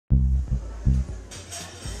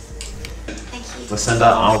Lucinda,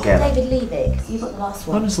 I'll get it. David, leave it, 'cause you got the last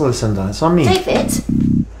one. Honestly, Lucinda, it's on me. David!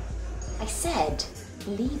 I said,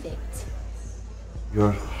 leave it.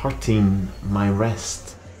 You're hurting my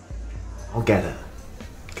wrist. I'll get it.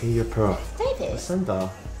 Okay, you're poor. David!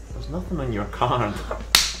 Lucinda, there's nothing on your card.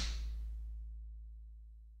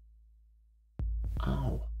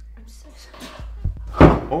 Ow. I'm so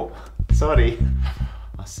sorry. Oh, sorry.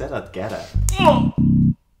 I said I'd get it. Oh,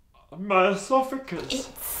 my esophagus. It's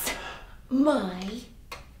my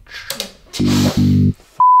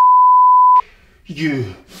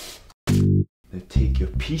You. Now take your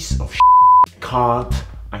piece of card.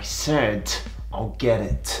 I said I'll get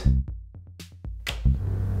it.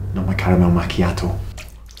 Not my caramel macchiato.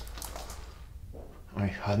 I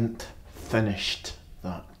hadn't finished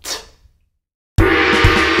that.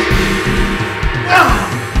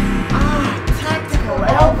 Tactical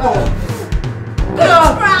elbow! Get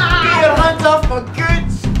your hands off my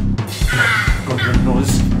goods! Got your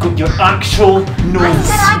nose. Got your actual nose. I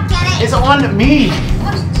said I'd get it! It's on me!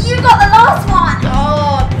 Well, you got the last one!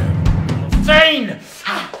 Oh! Fine!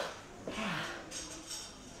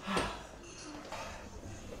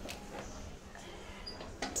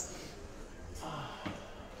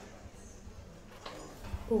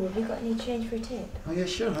 Oh, have you got any change for a tip? Oh yeah,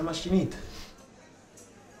 sure. How much do you need?